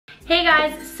Hey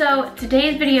guys, so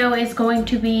today's video is going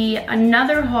to be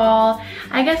another haul.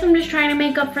 I guess I'm just trying to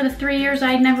make up for the 3 years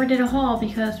I never did a haul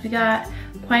because we got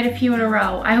quite a few in a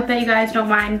row. I hope that you guys don't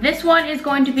mind. This one is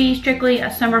going to be strictly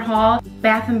a summer haul.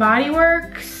 Bath & Body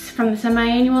Works, from the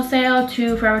semi-annual sale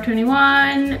to Forever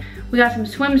 21. We got some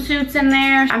swimsuits in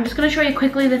there. I'm just gonna show you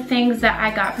quickly the things that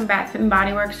I got from Bath &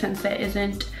 Body Works since it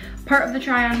isn't part of the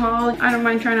try-on haul. I don't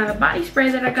mind trying on the body spray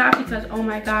that I got because, oh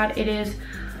my god, it is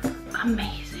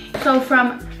amazing. So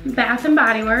from Bath &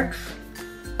 Body Works,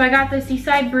 I got the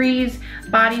Seaside Breeze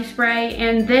body spray,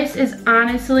 and this is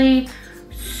honestly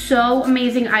so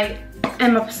amazing. I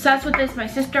am obsessed with this. My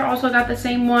sister also got the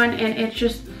same one, and it's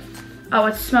just, oh,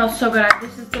 it smells so good.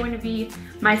 This is going to be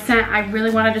my scent. I really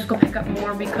want to just go pick up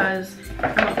more because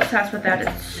I'm obsessed with that.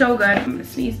 It's so good. I'm gonna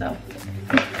sneeze though.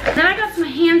 Then I got some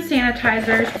hand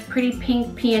sanitizers. It's Pretty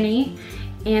Pink Peony,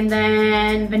 and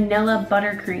then Vanilla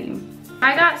Buttercream.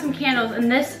 I got some candles,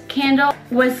 and this candle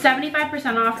was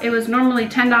 75% off. It was normally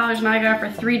 $10, and I got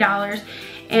it for $3.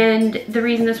 And the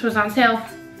reason this was on sale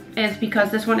is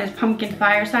because this one is Pumpkin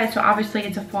Fireside, so obviously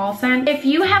it's a fall scent. If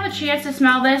you have a chance to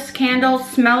smell this candle,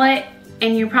 smell it,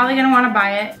 and you're probably gonna wanna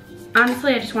buy it.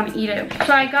 Honestly, I just wanna eat it.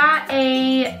 So I got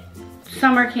a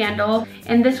summer candle,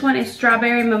 and this one is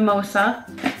Strawberry Mimosa.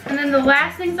 And then the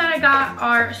last things that I got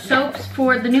are soaps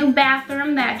for the new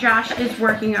bathroom that Josh is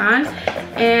working on.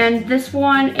 And this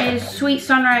one is Sweet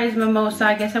Sunrise Mimosa.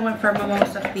 I guess I went for a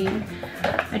mimosa theme.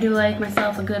 I do like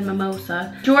myself a good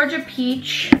mimosa. Georgia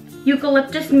Peach,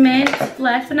 Eucalyptus Mint,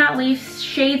 last but not least,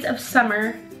 Shades of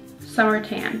Summer, Summer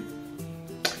Tan.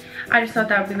 I just thought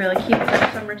that would be really cute for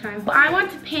the summertime. I went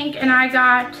to Pink and I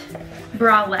got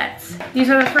bralettes. These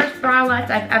are the first bralettes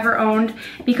I've ever owned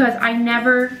because I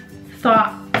never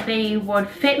thought they would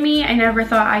fit me. I never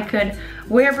thought I could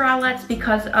wear bralettes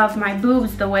because of my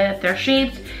boobs, the way that they're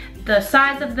shaped, the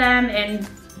size of them, and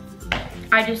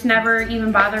I just never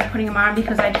even bothered putting them on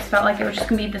because I just felt like it was just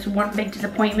gonna be this one big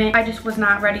disappointment. I just was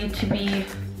not ready to be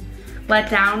let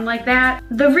down like that.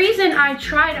 The reason I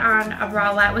tried on a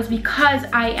bralette was because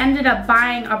I ended up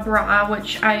buying a bra,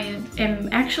 which I am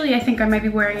actually, I think I might be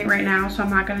wearing it right now, so I'm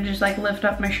not gonna just like lift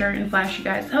up my shirt and flash you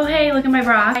guys, oh hey, look at my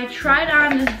bra. I tried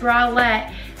on this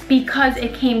bralette because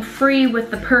it came free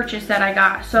with the purchase that I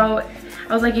got. So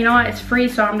I was like, you know what, it's free,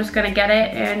 so I'm just gonna get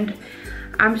it and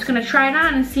I'm just gonna try it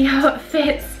on and see how it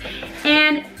fits.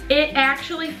 And it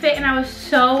actually fit, and I was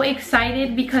so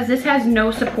excited because this has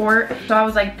no support. So I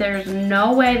was like, there's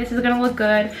no way this is gonna look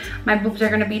good. My boobs are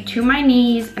gonna be to my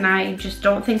knees, and I just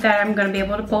don't think that I'm gonna be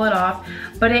able to pull it off.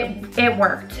 But it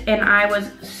worked, and I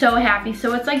was so happy.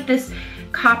 So it's like this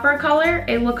copper color.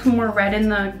 It looks more red in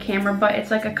the camera, but it's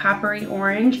like a coppery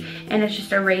orange, and it's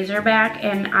just a razor back,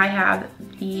 and I have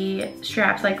the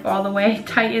straps like all the way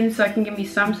tightened so it can give me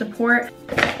some support.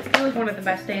 It was one of the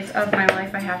best days of my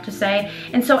life, I have to say.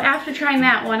 And so after trying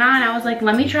that one on, I was like,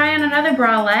 let me try on another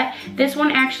bralette. This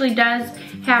one actually does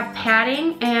have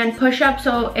padding and push-up,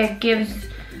 so it gives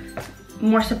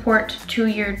more support to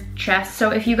your chest.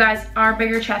 So if you guys are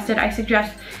bigger chested, I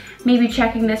suggest maybe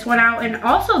checking this one out. And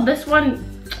also this one,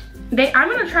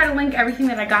 I'm gonna try to link everything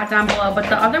that I got down below, but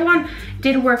the other one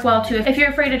did work well too. If you're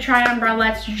afraid to try on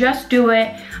bralettes, just do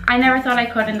it. I never thought I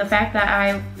could, and the fact that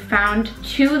I found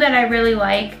two that I really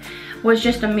like was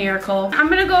just a miracle. I'm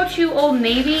gonna go to Old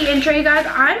Navy and show you guys.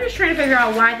 I'm just trying to figure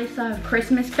out why they still have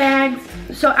Christmas bags.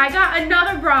 So I got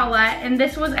another bralette, and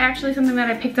this was actually something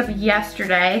that I picked up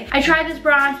yesterday. I tried this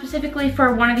bra on specifically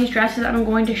for one of these dresses I'm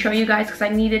going to show you guys because I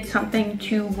needed something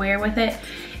to wear with it,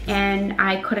 and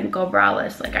I couldn't go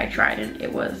braless. Like, I tried it.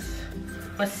 It was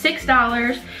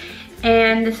 $6.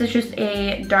 And this is just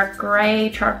a dark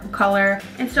gray charcoal color.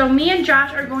 And so me and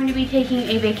Josh are going to be taking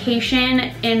a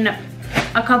vacation in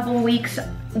a couple of weeks.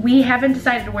 We haven't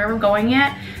decided where we're going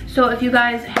yet. So if you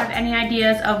guys have any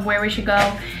ideas of where we should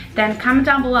go, then comment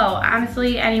down below.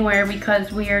 Honestly, anywhere,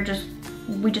 because we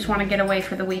just want to get away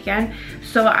for the weekend.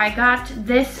 So I got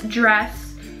this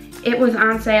dress. It was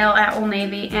on sale at Old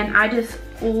Navy, and I just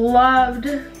loved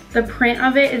the print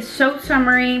of it. It's so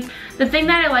summery. The thing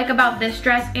that I like about this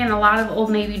dress and a lot of Old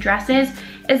Navy dresses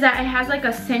is that it has like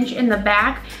a cinch in the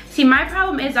back. See, my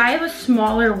problem is I have a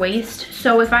smaller waist,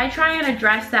 so if I try on a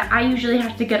dress that I usually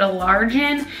have to get a large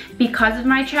in because of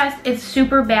my chest, it's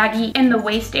super baggy in the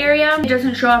waist area. It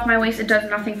doesn't show off my waist, it does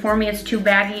nothing for me, it's too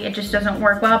baggy, it just doesn't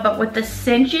work well. But with the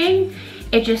cinching,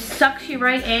 it just sucks you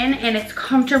right in, and it's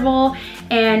comfortable,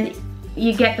 and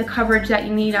you get the coverage that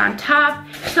you need on top.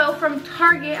 So from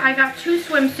Target, I got two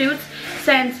swimsuits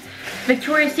since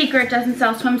Victoria's Secret doesn't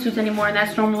sell swimsuits anymore, and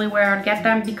that's normally where I would get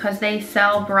them because they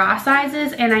sell bra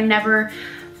sizes, and I never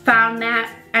found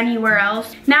that anywhere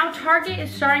else. Now Target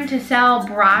is starting to sell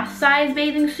bra size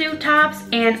bathing suit tops,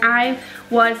 and I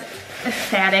was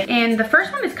ecstatic. And the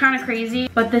first one is kind of crazy,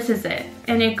 but this is it.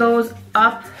 And it goes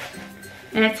up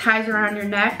and it ties around your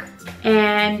neck.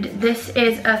 And this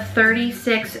is a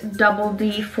 36 double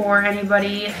D for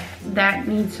anybody that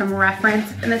needs some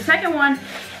reference. And the second one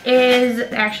is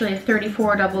actually a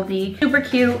 34 double D. Super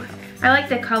cute. I like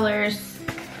the colors.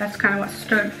 That's kind of what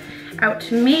stood out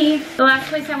to me. The last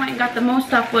place I went and got the most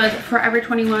stuff was Forever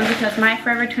 21, because my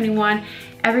Forever 21,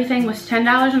 everything was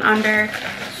 $10 and under,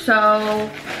 so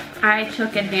I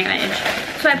took advantage.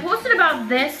 So I posted about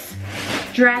this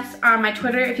dress on my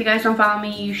Twitter. If you guys don't follow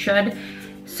me, you should.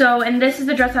 So, and this is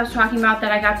the dress I was talking about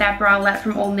that I got that bralette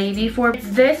from Old Navy for. It's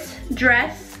this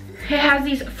dress. It has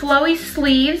these flowy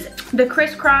sleeves, the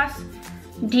crisscross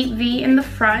deep V in the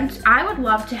front. I would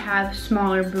love to have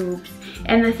smaller boobs.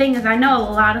 And the thing is, I know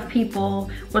a lot of people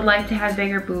would like to have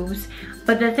bigger boobs,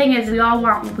 but the thing is, we all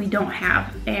want what we don't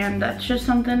have, and that's just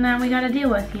something that we gotta deal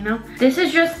with, you know? This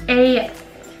is just a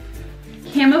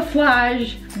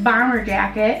camouflage bomber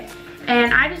jacket,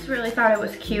 and I just really thought it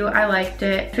was cute. I liked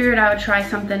it. Figured I would try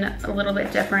something a little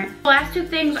bit different. The last two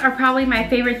things are probably my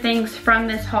favorite things from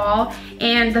this haul,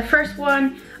 and the first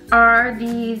one are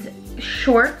these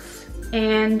shorts,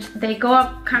 and they go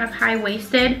up kind of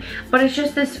high-waisted, but it's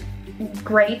just this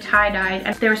gray tie-dyed,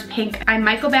 and there's pink. I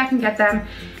might go back and get them.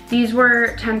 These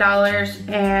were $10,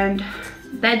 and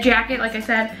that jacket, like I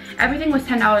said, everything was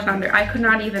 $10 and under. I could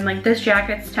not even, like, this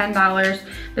jacket's $10,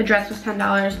 the dress was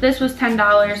 $10, this was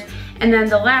 $10, and then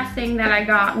the last thing that I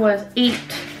got was $8,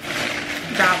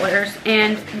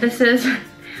 and this is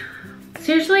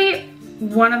seriously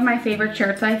one of my favorite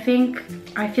shirts, I think.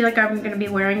 I feel like I'm gonna be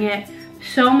wearing it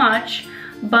so much,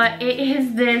 but it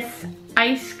is this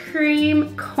ice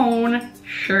cream cone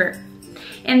shirt,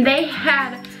 and they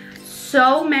had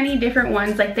so many different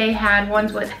ones. Like, they had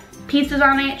ones with pizzas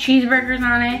on it, cheeseburgers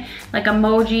on it, like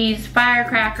emojis,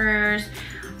 firecrackers,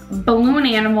 balloon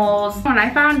animals. When I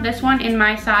found this one in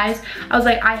my size, I was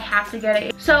like, I have to get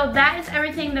it. So that is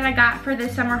everything that I got for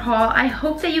this summer haul. I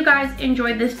hope that you guys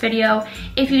enjoyed this video.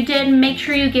 If you did, make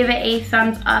sure you give it a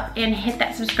thumbs up and hit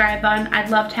that subscribe button. I'd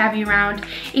love to have you around.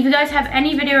 If you guys have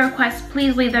any video requests,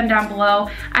 please leave them down below.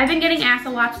 I've been getting asked a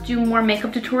lot to do more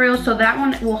makeup tutorials, so that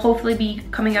one will hopefully be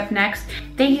coming up next.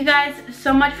 Thank you guys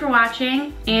so much for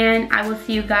watching, and I will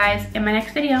see you guys in my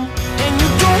next video. And you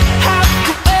don't have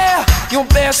to wear your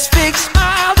best fake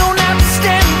smile, don't have to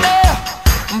stand there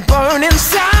and burn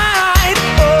inside.